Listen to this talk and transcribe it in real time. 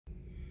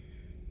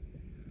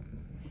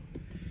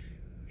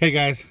Hey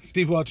guys,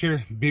 Steve Welch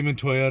here, Beeman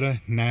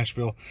Toyota,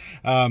 Nashville.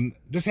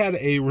 Just had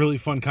a really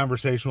fun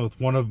conversation with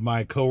one of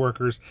my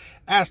coworkers.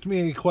 Asked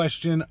me a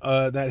question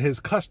that his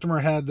customer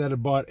had that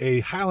had bought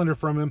a Highlander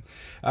from him,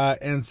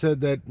 and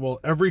said that, well,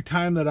 every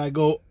time that I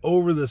go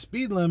over the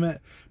speed limit,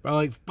 by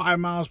like 5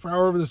 miles per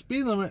hour over the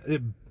speed limit,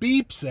 it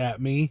beeps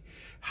at me.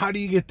 How do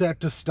you get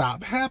that to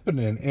stop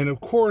happening? And of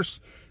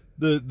course,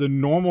 the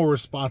normal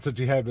response that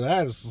you have to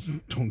that is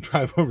don't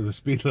drive over the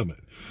speed limit,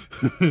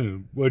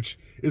 which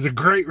is a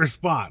great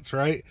response,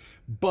 right?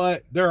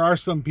 But there are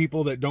some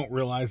people that don't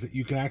realize that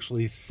you can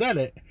actually set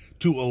it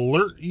to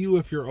alert you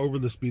if you're over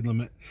the speed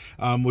limit,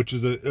 which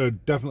is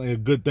definitely a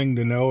good thing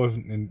to know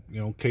in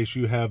case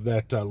you have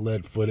that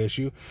lead foot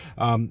issue.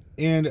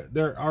 And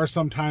there are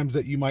some times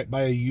that you might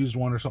buy a used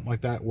one or something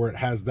like that where it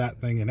has that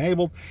thing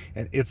enabled,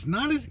 and it's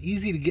not as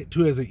easy to get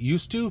to as it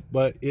used to,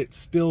 but it's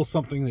still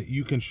something that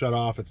you can shut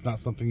off. It's not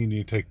something you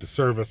need to take to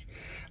service,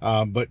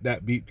 but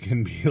that beep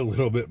can be a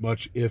little bit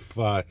much if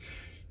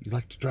you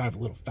like to drive a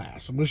little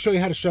fast. So I'm going to show you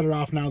how to shut it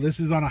off now.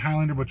 This is on a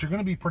Highlander, but you're going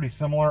to be pretty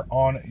similar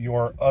on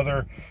your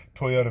other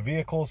Toyota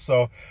vehicles.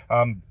 So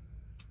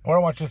what I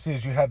want you to see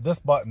is you have this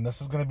button. This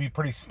is going to be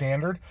pretty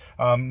standard.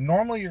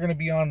 Normally you're going to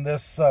be on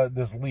this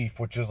this leaf,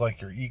 which is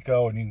like your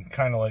eco, and you can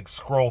kind of like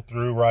scroll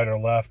through right or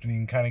left, and you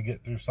can kind of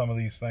get through some of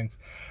these things.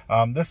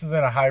 This is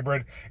in a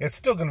hybrid. It's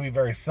still going to be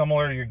very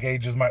similar. Your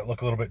gauges might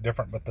look a little bit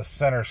different, but the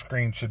center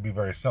screen should be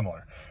very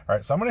similar. All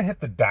right, so I'm going to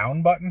hit the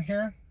down button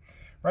here.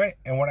 Right,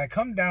 and when I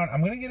come down, I'm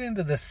going to get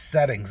into this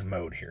settings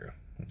mode here.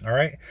 All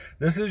right,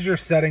 this is your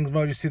settings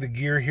mode. You see the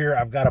gear here.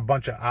 I've got a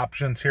bunch of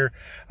options here.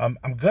 I'm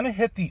going to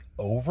hit the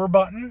over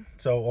button,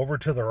 so over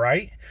to the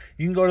right.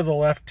 You can go to the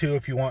left too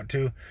if you want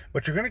to,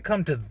 but you're going to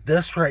come to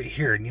this right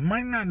here, and you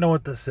might not know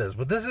what this is,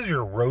 but this is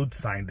your road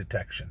sign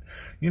detection.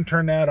 You can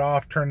turn that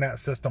off, turn that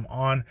system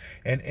on,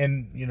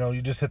 and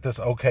you just hit this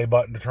OK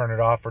button to turn it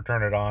off or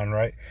turn it on,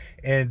 right?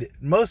 And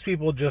most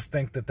people just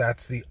think that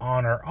that's the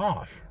on or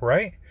off,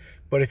 right?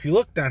 But if you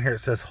look down here, it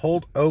says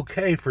hold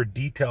OK for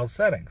detailed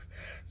settings.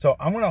 So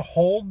I'm going to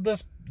hold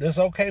this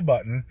OK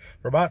button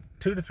for about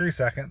 2 to 3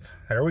 seconds.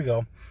 There we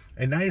go.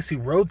 And now you see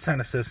road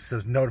sign assist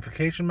says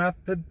notification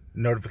method,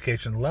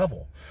 notification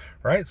level,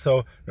 right?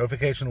 So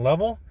notification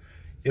level,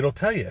 it'll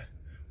tell you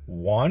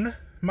 1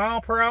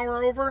 mile per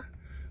hour over,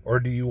 or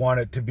do you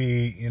want it to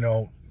be,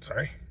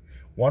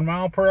 1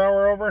 mile per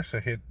hour over? So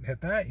hit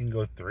that. You can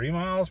go 3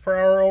 miles per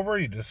hour over.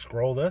 You just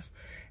scroll this,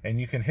 and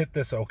you can hit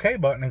this OK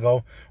button and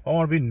go, I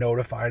want to be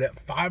notified at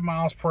 5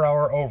 miles per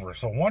hour over.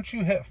 So once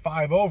you hit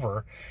 5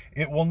 over,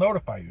 it will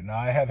notify you. Now,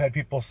 I have had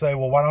people say,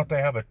 well, why don't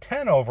they have a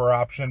 10 over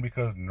option?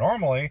 Because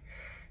normally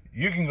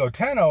you can go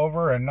 10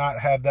 over and not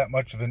have that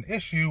much of an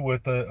issue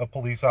with a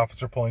police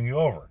officer pulling you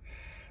over.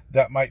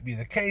 That might be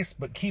the case,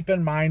 but keep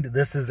in mind,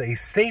 this is a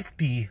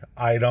safety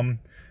item.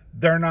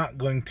 They're not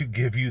going to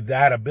give you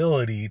that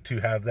ability to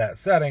have that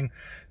setting.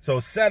 So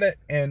set it,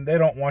 and they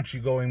don't want you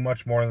going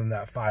much more than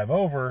that 5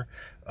 over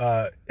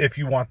if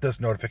you want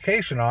this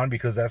notification on,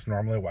 because that's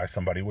normally why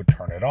somebody would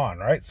turn it on,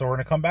 right? So we're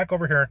going to come back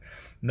over here,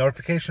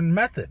 notification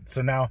method.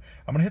 So now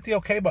I'm going to hit the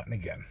OK button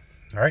again.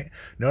 All right,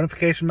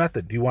 notification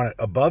method. Do you want it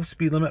above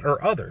speed limit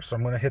or other? So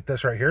I'm going to hit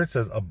this right here. It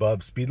says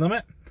above speed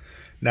limit.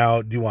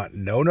 Now, do you want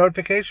no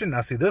notification?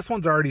 Now, see, this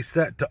one's already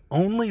set to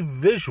only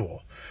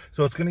visual.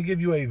 So it's going to give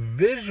you a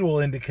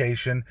visual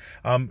indication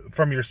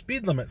from your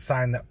speed limit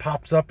sign that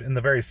pops up in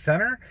the very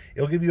center.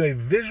 It'll give you a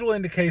visual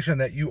indication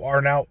that you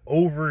are now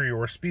over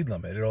your speed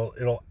limit.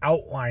 It'll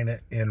outline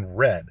it in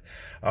red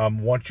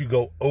once you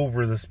go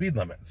over the speed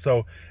limit.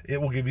 So it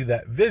will give you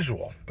that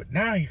visual. But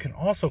now you can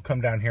also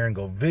come down here and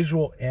go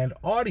visual and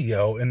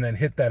audio, and then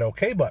hit that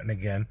OK button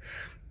again.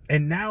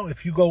 And now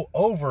if you go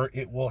over,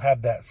 it will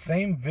have that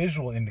same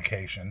visual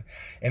indication,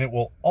 and it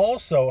will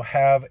also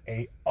have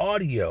a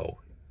audio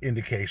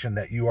indication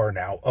that you are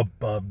now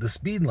above the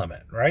speed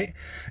limit, right?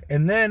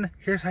 And then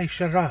here's how you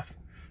shut it off.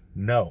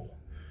 No.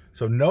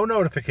 So no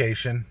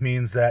notification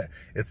means that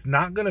it's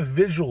not going to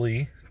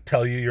visually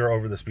tell you you're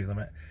over the speed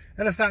limit,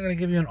 and it's not going to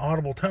give you an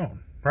audible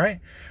tone, right?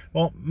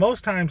 Well,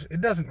 most times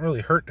it doesn't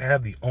really hurt to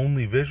have the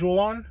only visual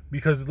on,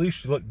 because at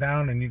least you look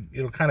down and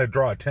it'll kind of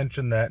draw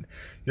attention that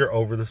you're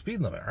over the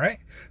speed limit, right?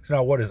 So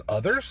now what is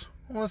others?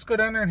 Well, let's go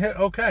down there and hit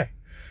OK,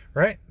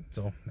 right?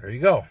 So there you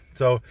go.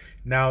 So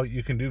now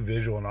you can do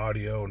visual and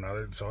audio and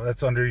other, so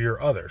that's under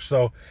your other.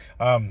 So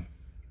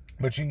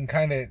but you can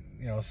kind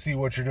of see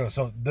what you're doing.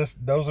 So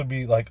those would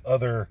be like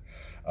other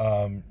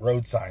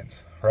road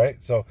signs,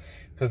 right? So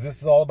because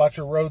this is all about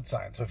your road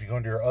signs. So if you go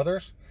into your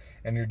others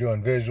and you're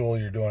doing visual,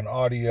 you're doing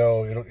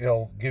audio,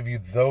 it'll give you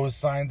those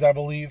signs, I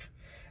believe,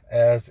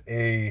 as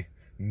a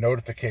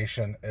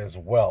notification as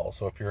well.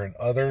 So if you're in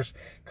others,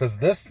 because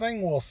this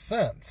thing will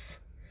sense,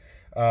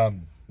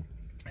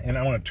 and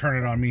I want to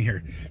turn it on me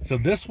here. So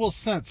this will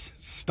sense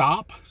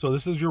stop. So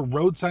this is your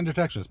road sign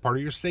detection. It's part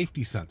of your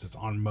safety sense. It's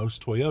on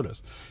most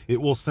Toyotas. It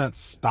will sense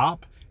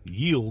stop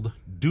yield,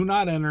 do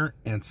not enter,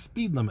 and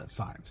speed limit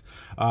signs.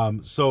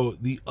 So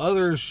the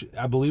others,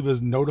 I believe,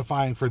 is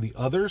notifying for the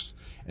others,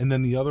 and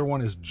then the other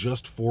one is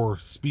just for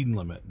speed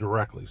limit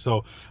directly.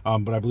 So,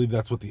 but I believe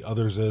that's what the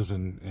others is,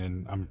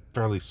 and I'm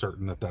fairly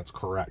certain that that's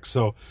correct.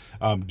 So,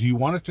 do you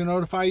want it to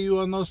notify you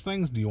on those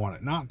things? Do you want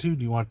it not to?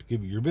 Do you want it to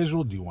give you your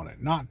visual? Do you want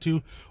it not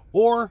to?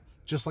 Or,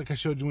 just like I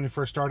showed you when you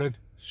first started,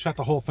 shut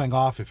the whole thing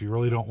off if you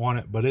really don't want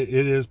it. But it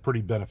is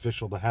pretty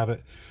beneficial to have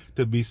it,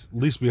 to be at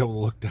least be able to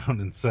look down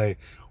and say,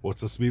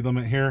 what's the speed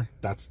limit here?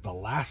 That's the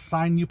last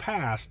sign you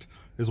passed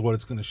is what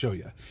it's going to show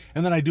you.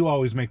 And then I do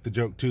always make the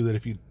joke too that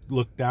if you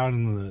look down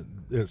and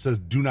it says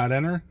do not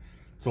enter,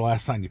 it's the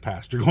last sign you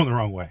passed. You're going the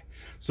wrong way.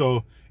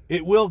 So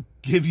it will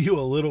give you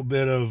a little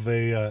bit of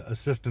a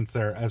assistance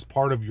there as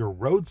part of your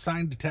road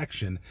sign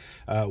detection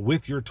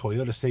with your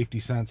Toyota Safety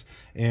Sense.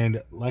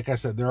 And like I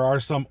said, there are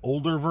some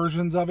older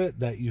versions of it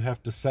that you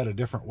have to set a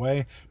different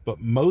way, but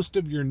most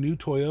of your new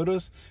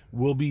Toyotas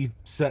will be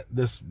set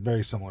this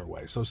very similar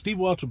way. So Steve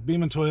Welch with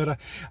Beaman Toyota.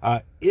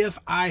 If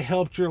I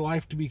helped your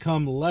life to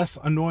become less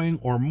annoying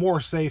or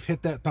more safe,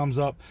 hit that thumbs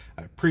up.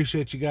 I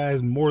appreciate you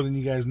guys more than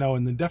you guys know.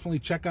 And then definitely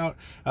check out,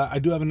 I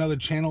do have another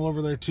channel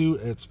over there too.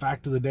 It's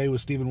Fact of the Day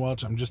with Stephen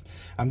Welch.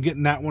 I'm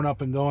getting that one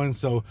up and going,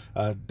 so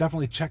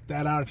definitely check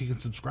that out. If you can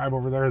subscribe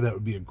over there, that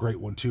would be a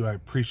great one too. I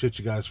appreciate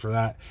you guys for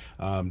that.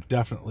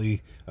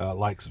 Definitely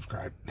like,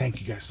 subscribe.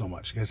 Thank you guys so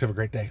much. You guys have a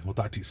great day. We'll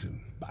talk to you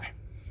soon. Bye.